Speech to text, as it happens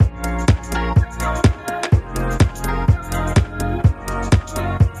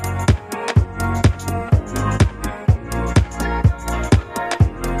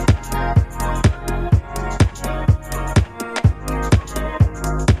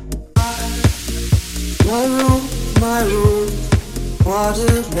my room, what a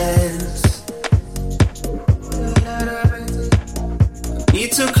mess.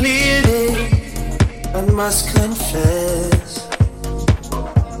 Need to clean it, I must confess.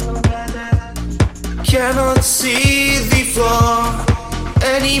 Cannot see the floor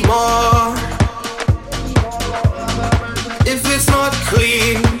anymore. If it's not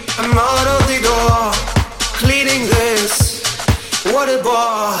clean, I'm out of the door. Cleaning this, what a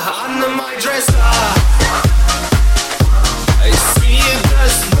bore. Under my dresser, I see it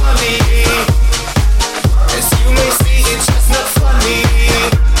just funny. As you may see, it's just not funny.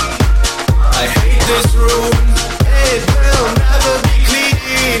 I hate this room, it will never be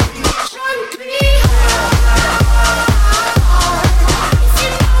clean.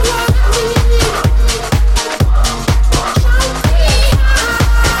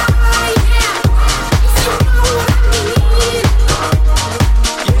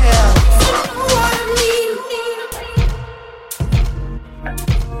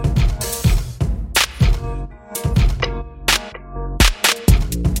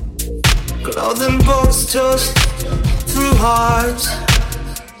 Clothing box toast through hearts.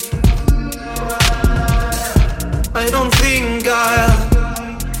 I don't think I'll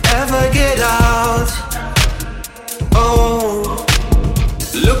ever get out. Oh,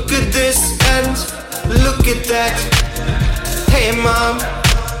 look at this and look at that. Hey mom,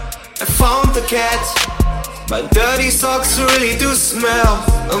 I found the cat. My dirty socks really do smell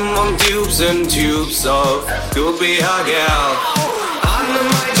among tubes and tubes of could be a gal. Under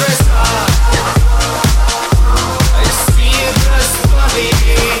my dresser, I see it just funny.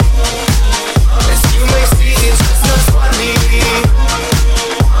 As you may see, it's just not funny.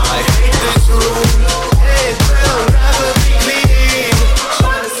 I hate this room, it will never be clean.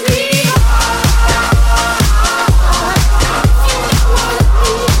 Trust me.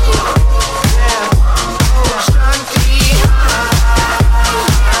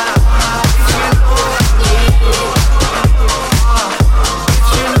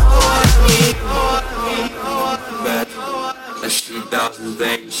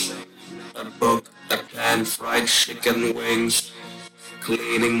 Things, a book, a pan, fried chicken wings,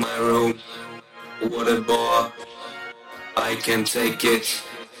 cleaning my room, what a bore. I can't take it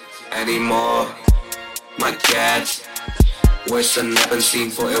anymore. My cat wish I never seen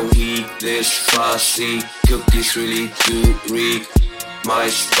for a week. This fussy cookies really do reek. My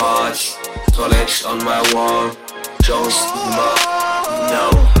spots, college on my wall, just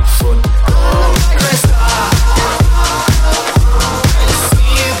no football.